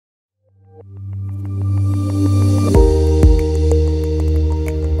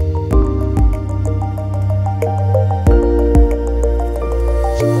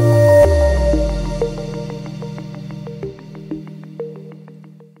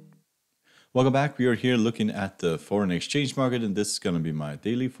Welcome back. We are here looking at the foreign exchange market, and this is going to be my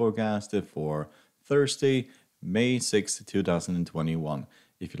daily forecast for Thursday, May 6th, 2021.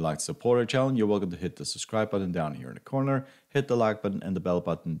 If you'd like to support our channel, you're welcome to hit the subscribe button down here in the corner, hit the like button and the bell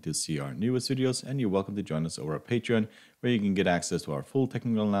button to see our newest videos, and you're welcome to join us over at Patreon, where you can get access to our full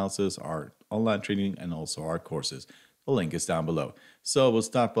technical analysis, our online trading, and also our courses. The link is down below. So we'll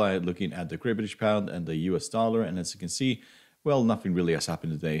start by looking at the Great British Pound and the US dollar, and as you can see, well, nothing really has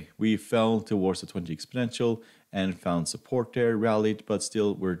happened today. We fell towards the 20 exponential and found support there, rallied, but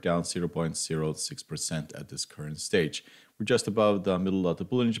still we're down 0.06% at this current stage. We're just above the middle of the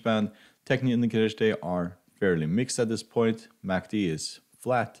Bollinger Band. Technical indicators, they are fairly mixed at this point. MACD is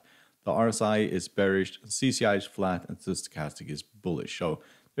flat, the RSI is bearish, CCI is flat, and the stochastic is bullish. So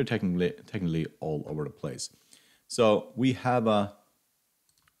they're technically all over the place. So we have a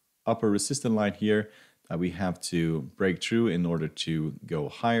upper resistance line here that we have to break through in order to go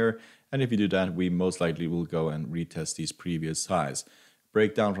higher. And if you do that, we most likely will go and retest these previous highs.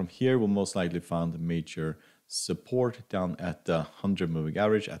 Breakdown from here will most likely find major support down at the 100 moving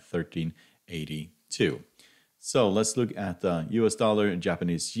average at 1382. So let's look at the US dollar and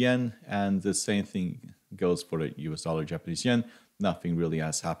Japanese yen, and the same thing goes for the US dollar Japanese yen. Nothing really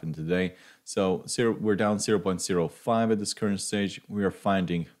has happened today. So we're down 0.05 at this current stage. We are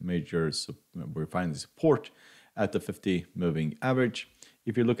finding support at the 50 moving average.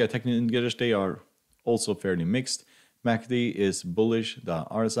 If you look at technical indicators, they are also fairly mixed. MACD is bullish, the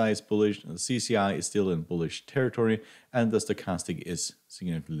RSI is bullish, the CCI is still in bullish territory, and the stochastic is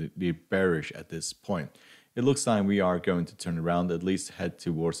significantly bearish at this point. It looks like we are going to turn around, at least head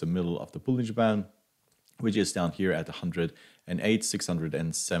towards the middle of the Bollinger Band, which is down here at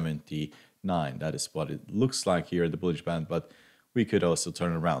 108,679. That is what it looks like here at the Bollinger Band, but we could also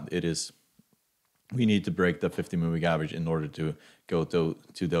turn around. We need to break the 50 moving average in order to go to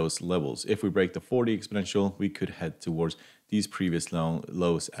those levels. If we break the 40 exponential, we could head towards these previous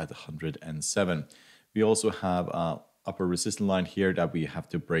lows at 107. We also have an upper resistance line here that we have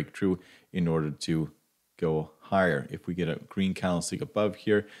to break through in order to go higher. If we get a green candlestick above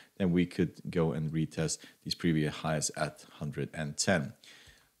here, then we could go and retest these previous highs at 110.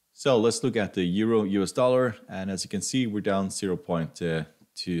 So let's look at the euro US dollar, and as you can see, we're down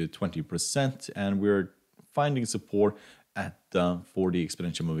 0.20%, and we're finding support at the 40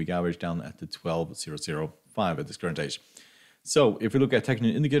 exponential moving average down at the 12.005 at this current stage. So if we look at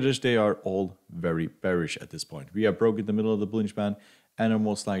technical indicators, they are all very bearish at this point. We have broken the middle of the Bollinger Band and are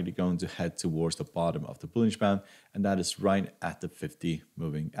most likely going to head towards the bottom of the Bollinger Band, and that is right at the 50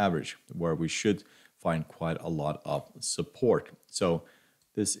 moving average, where we should find quite a lot of support. So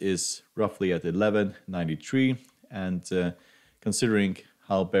this is roughly at 1193, and considering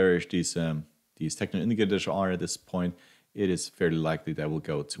how bearish these technical indicators are at this point, it is fairly likely that we'll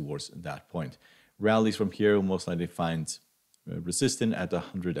go towards that point. Rallies from here will most likely find resistance at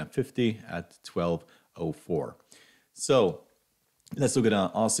 150 at 1204. So let's look at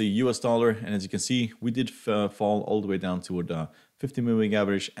Aussie US dollar, and as you can see, we did fall all the way down toward the 50 moving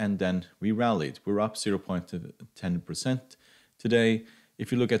average, and then we rallied. We're up 0.10% today. If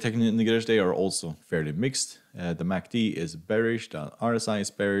you look at technical indicators, they are also fairly mixed. The MACD is bearish, the RSI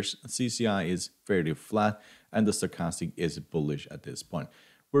is bearish, CCI is fairly flat, and the stochastic is bullish at this point.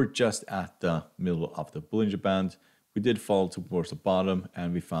 We're just at the middle of the Bollinger Band. We did fall towards the bottom,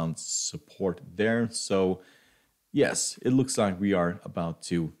 and we found support there. So yes, it looks like we are about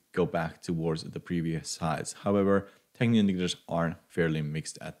to go back towards the previous highs. However, technical indicators are fairly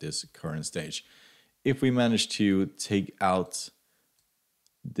mixed at this current stage. If we manage to take out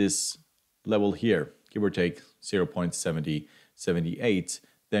this level here, give or take 0.7078,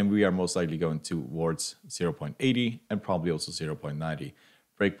 then we are most likely going towards 0.80 and probably also 0.90.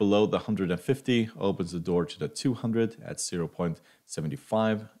 Break below the 150 opens the door to the 200 at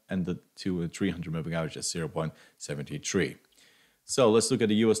 0.75 and the 300 moving average at 0.73. So let's look at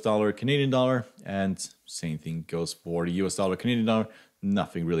the US dollar, Canadian dollar, and same thing goes for the US dollar, Canadian dollar.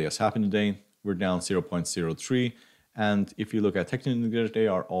 Nothing really has happened today. We're down 0.03. And if you look at technical indicators, they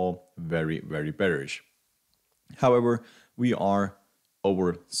are all very, very bearish. However, we are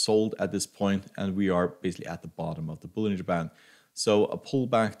oversold at this point, and we are basically at the bottom of the Bollinger Band. So a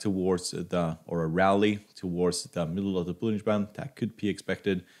pullback towards a rally towards the middle of the Bollinger Band, that could be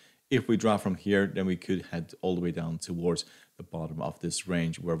expected. If we drop from here, then we could head all the way down towards the bottom of this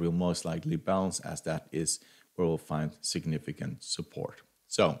range, where we'll most likely bounce, as that is where we'll find significant support.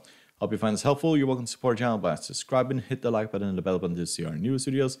 So hope you find this helpful. You're welcome to support our channel by subscribing, hit the like button and the bell button to see our newest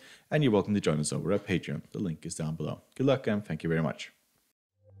videos, and you're welcome to join us over at Patreon. The link is down below. Good luck and thank you very much.